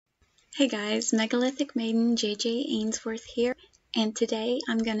Hey guys, Megalithic Maiden JJ Ainsworth here, and today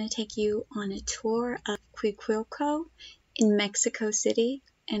I'm going to take you on a tour of Cuicuilco in Mexico City,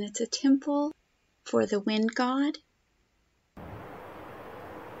 and it's a temple for the wind god.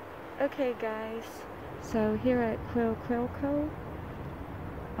 Okay guys, so here at Cuicuilco,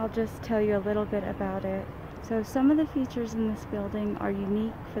 I'll just tell you a little bit about it. So some of the features in this building are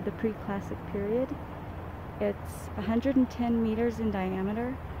unique for the pre-classic period. It's 110 meters in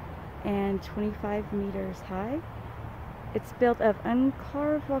diameter and 25 meters high. It's built of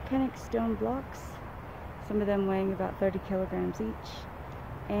uncarved volcanic stone blocks, some of them weighing about 30 kilograms each,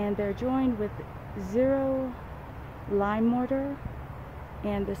 and they're joined with 0 lime mortar,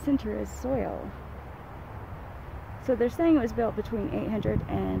 and the center is soil. So they're saying it was built between 800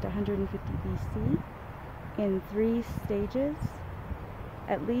 and 150 BC in 3 stages,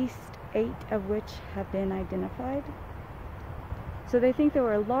 at least 8 of which have been identified. So they think there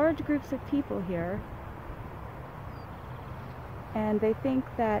were large groups of people here, and they think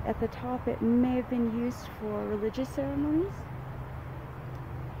that at the top it may have been used for religious ceremonies,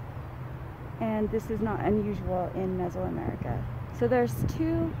 and this is not unusual in Mesoamerica. So there's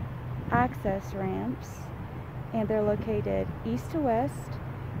 2 access ramps, and they're located east to west,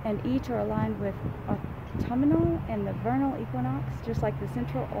 and each are aligned with autumnal and the vernal equinox, just like the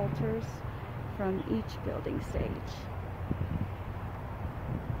central altars from each building stage.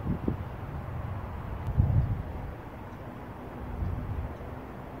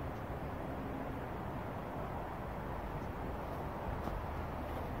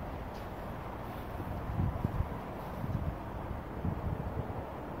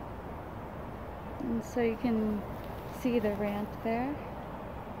 And so you can see the ramp there,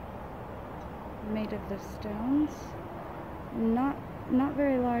 made of the stones. Not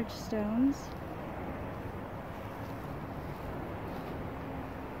very large stones.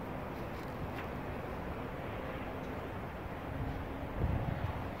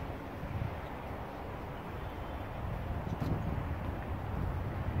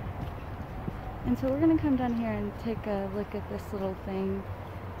 And so we're going to come down here and take a look at this little thing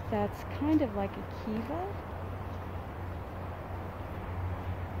that's kind of like a kiva.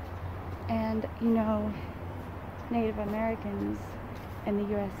 And you know, Native Americans in the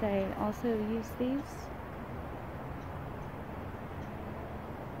USA also use these.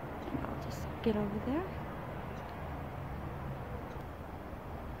 And I'll just get over there.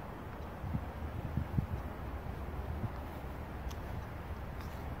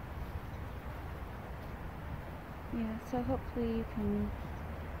 Yeah, so hopefully you can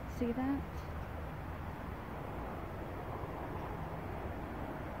see that.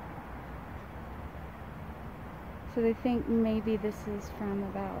 So they think maybe this is from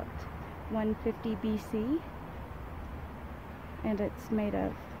about 150 BC, and it's made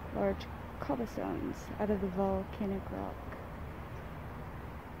of large cobblestones out of the volcanic rock.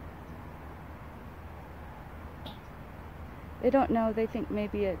 They don't know, they think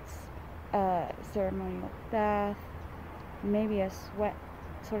maybe it's a ceremonial bath, maybe a sweat,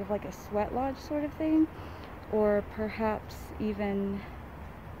 sort of like a sweat lodge sort of thing, or perhaps even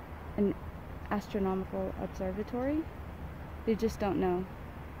an astronomical observatory. They just don't know.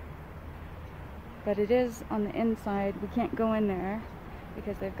 But it is on the inside. We can't go in there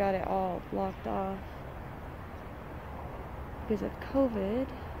because they've got it all blocked off because of COVID,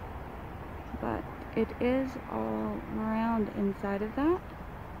 but it is all around inside of that,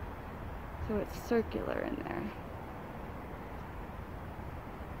 so it's circular in there.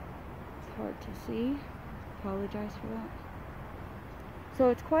 It's hard to see. Apologize for that. So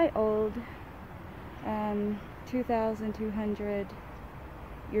it's quite old, 2,200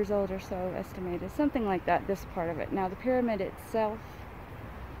 years old or so estimated, something like that, this part of it. Now the pyramid itself,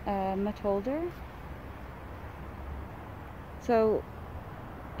 much older. So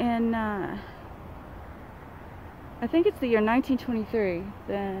in I think it's the year 1923,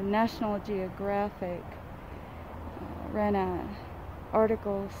 the National Geographic ran an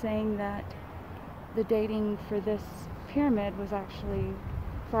article saying that the dating for this pyramid was actually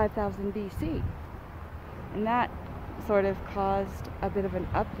 5,000 BC. And that sort of caused a bit of an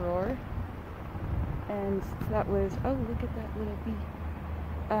uproar. And that was, oh, look at that little bee.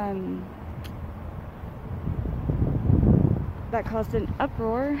 That caused an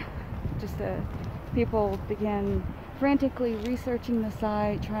uproar. People began frantically researching the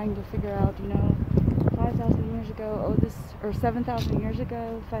site, trying to figure out, 5,000 years ago, or 7,000 years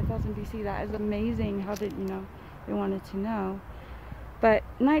ago, 5,000 BC, that is amazing. How did, they wanted to know. But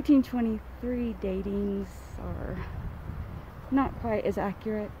 1923 datings are not quite as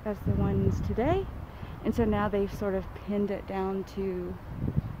accurate as the ones today. And so now they've sort of pinned it down to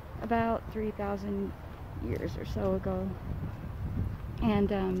about 3,000 years or so ago.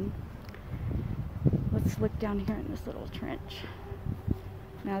 And let's look down here in this little trench.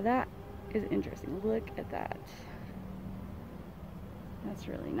 Now that is interesting. Look at that. That's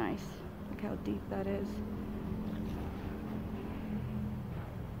really nice. Look how deep that is.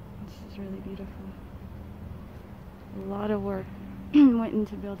 This is really beautiful. A lot of work went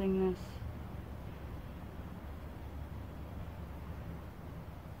into building this.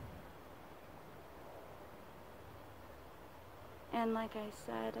 And like I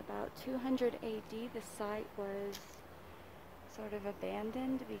said, about 200 AD, the site was sort of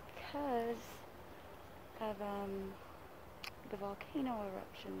abandoned because of the volcano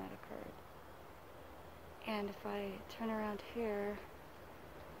eruption that occurred. And if I turn around here,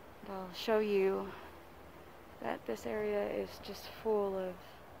 I'll show you that this area is just full of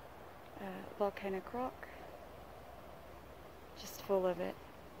volcanic rock. Just full of it.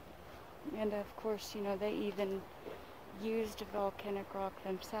 And of course, you know, they even used volcanic rock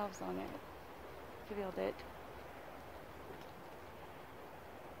themselves on it to build it.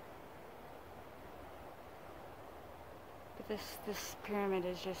 But this pyramid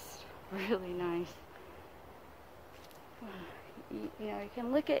is just really nice. You know, you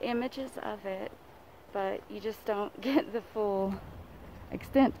can look at images of it, but you just don't get the full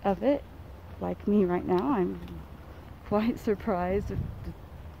extent of it. Like me right now, I'm quite surprised at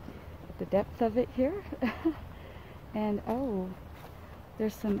the depth of it here. And oh,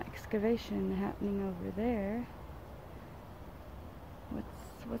 there's some excavation happening over there.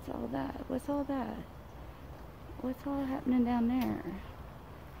 What's all that? What's all that? What's all happening down there?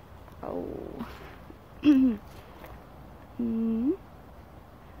 Oh.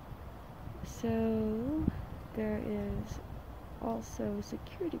 So there is also a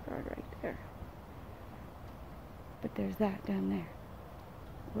security guard right there. But there's that down there.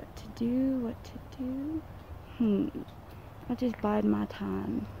 What to do? What to do? I'll just bide my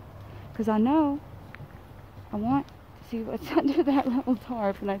time, because I know I want to see what's under that little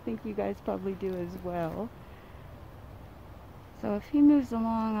tarp, and I think you guys probably do as well. So if he moves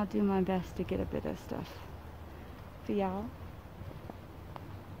along, I'll do my best to get a bit of stuff for y'all.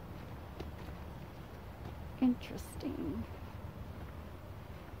 Interesting.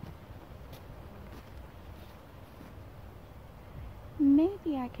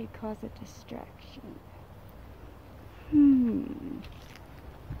 Maybe I could cause a distraction.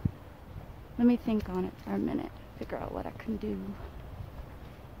 Let me think on it for a minute. Figure out what I can do.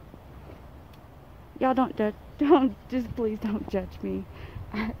 Y'all just please don't judge me.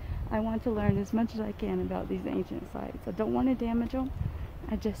 I want to learn as much as I can about these ancient sites. I don't want to damage them.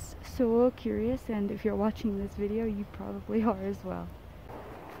 I'm just so curious, and if you're watching this video, you probably are as well.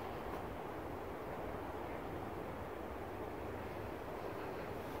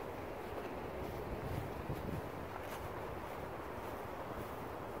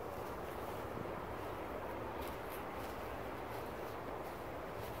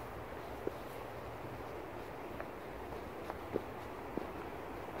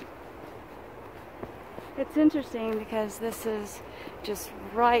 It's interesting because this is just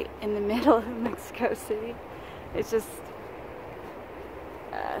right in the middle of Mexico City. It's just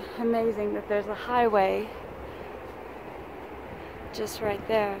amazing that there's a highway just right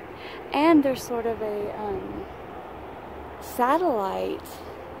there. And there's sort of a satellite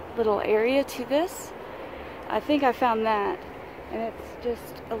little area to this. I think I found that. And it's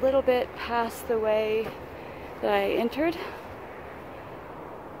just a little bit past the way that I entered.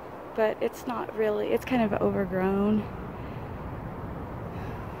 But it's not really, it's kind of overgrown.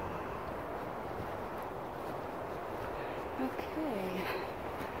 Okay.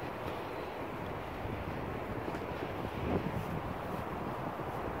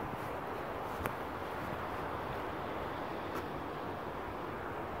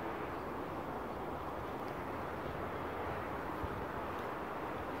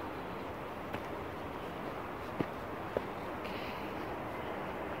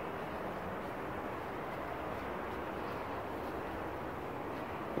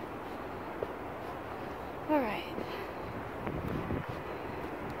 All right.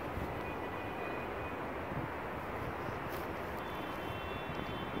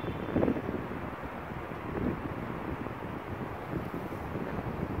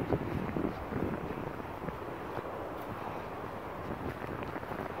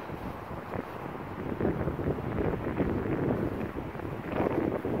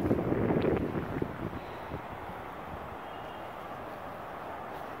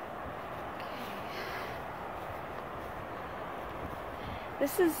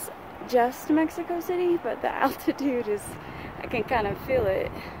 This is just Mexico City, but the altitude is, I can kind of feel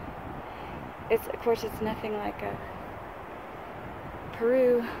it. of course, it's nothing like a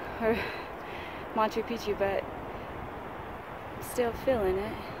Peru or Machu Picchu, but I'm still feeling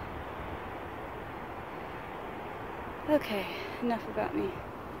it. Okay, enough about me.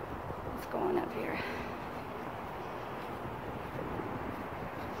 Let's go on up here.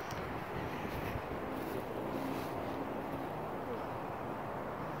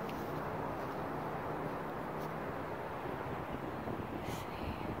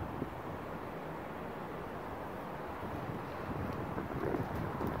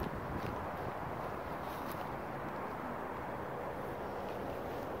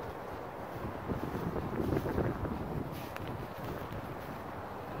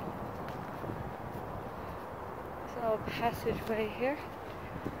 Passageway here.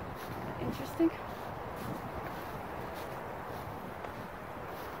 Interesting.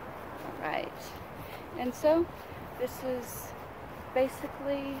 Alright. And so this is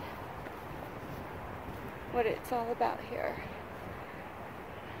basically what it's all about here.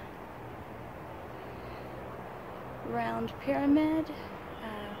 Round pyramid,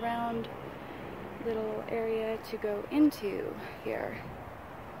 round little area to go into here.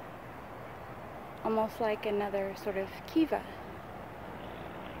 Almost like another sort of kiva.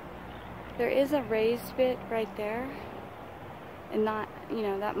 There is a raised bit right there, and not, you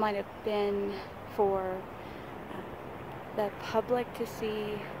know, that might have been for the public to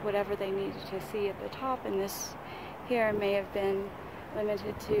see whatever they needed to see at the top, and this here may have been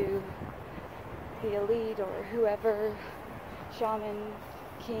limited to the elite or whoever, shaman,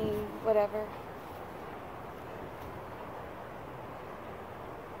 king, whatever.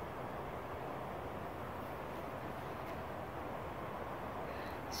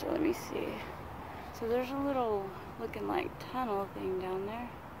 So let me see. So there's a little looking like tunnel thing down there.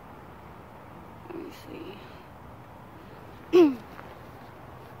 Let me see. If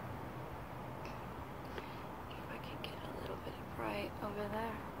I could get a little bit of bright over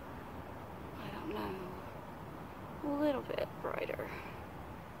there. I don't know. A little bit brighter.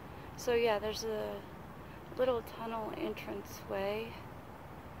 So yeah, there's a little tunnel entrance way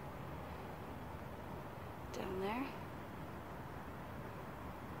down there.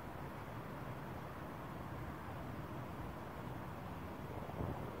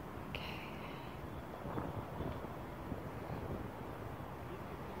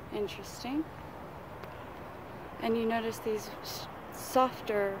 Interesting. And you notice these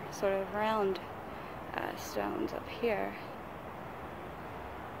softer sort of round stones up here,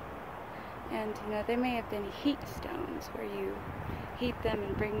 and you know, they may have been heat stones where you heat them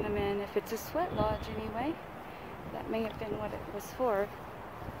and bring them in. If it's a sweat lodge anyway, that may have been what it was for.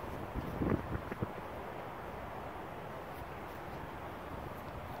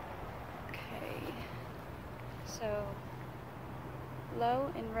 Okay, so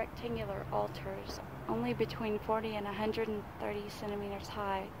low and rectangular altars, only between 40 and 130 centimeters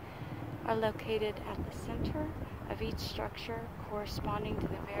high, are located at the center of each structure, corresponding to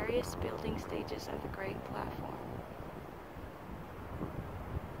the various building stages of the Great Platform.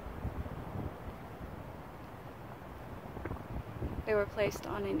 They were placed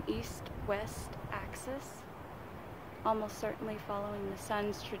on an east-west axis, almost certainly following the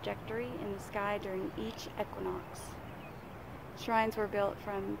sun's trajectory in the sky during each equinox. Shrines were built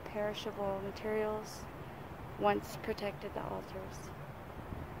from perishable materials, once protected the altars.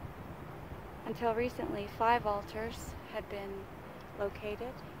 Until recently, 5 altars had been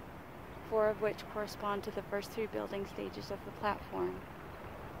located, 4 of which correspond to the first 3 building stages of the platform.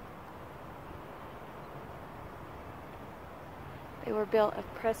 They were built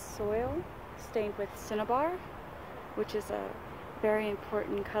of pressed soil, stained with cinnabar, which is a very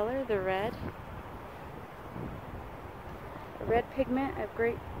important color, the red. A red pigment of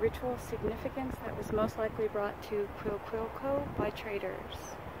great ritual significance that was most likely brought to Cuicuilco by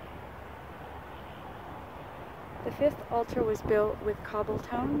traders. The 5th altar was built with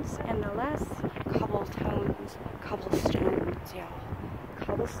cobblestones, and the last cobblestones,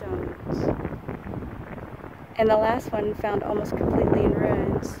 and the last one, found almost completely in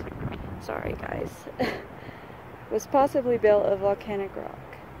ruins, sorry guys, was possibly built of volcanic rock.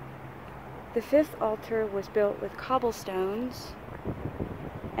 The 5th altar was built with cobblestones,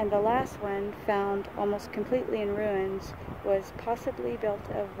 and the last one, found almost completely in ruins, was possibly built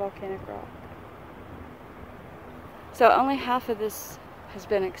of volcanic rock. So only half of this has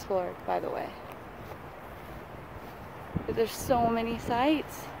been explored, by the way. But there's so many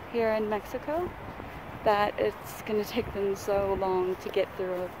sites here in Mexico that it's going to take them so long to get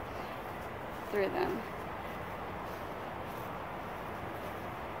through them.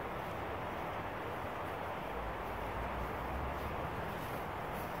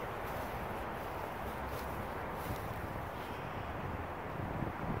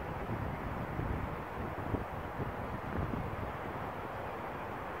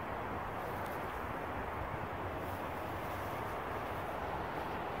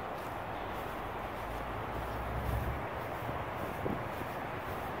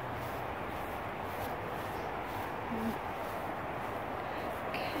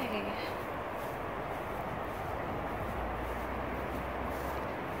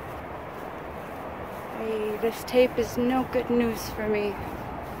 Hey, this tape is no good news for me.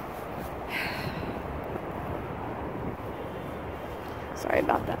 Sorry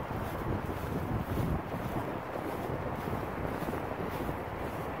about that.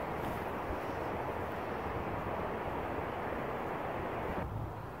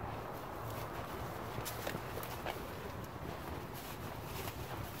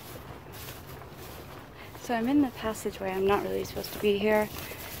 So I'm in the passageway. I'm not really supposed to be here,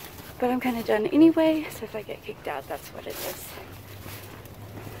 but I'm kind of done anyway, so if I get kicked out, that's what it is.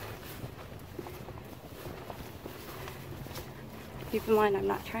 Keep in mind, I'm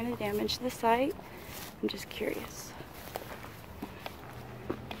not trying to damage the site. I'm just curious.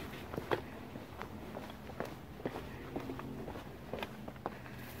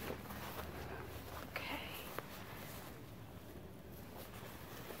 Okay.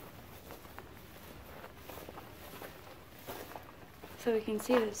 So we can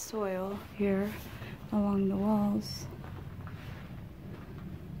see the soil here along the walls.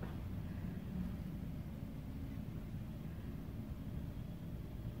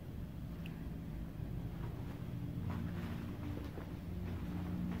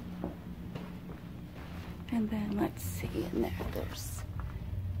 And then let's see in there, there's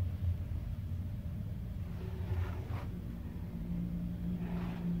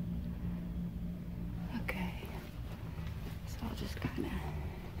okay. So I'll just kind of,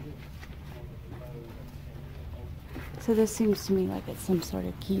 so this seems to me like it's some sort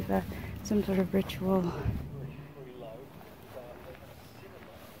of kiva, some sort of ritual.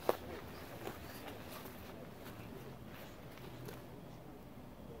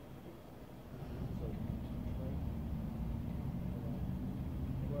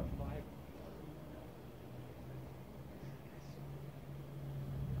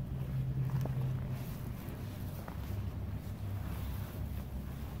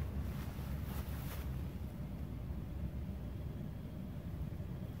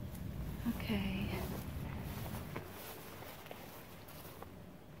 Okay.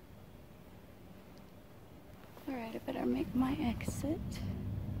 Alright, I better make my exit.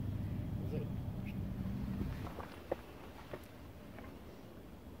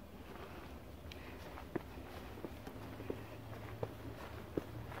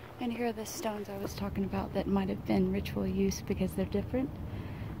 And here are the stones I was talking about that might have been ritual use because they're different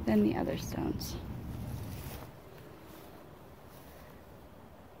than the other stones.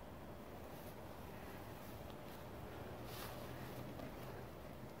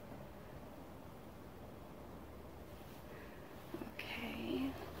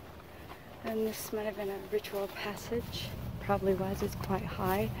 And this might have been a ritual passage, probably was, it's quite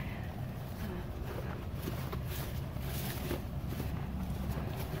high.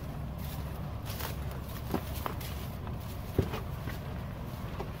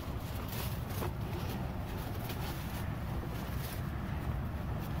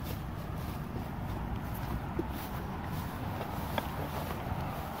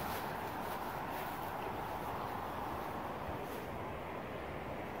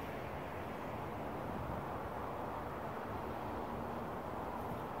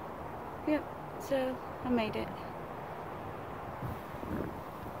 Yep, so I made it.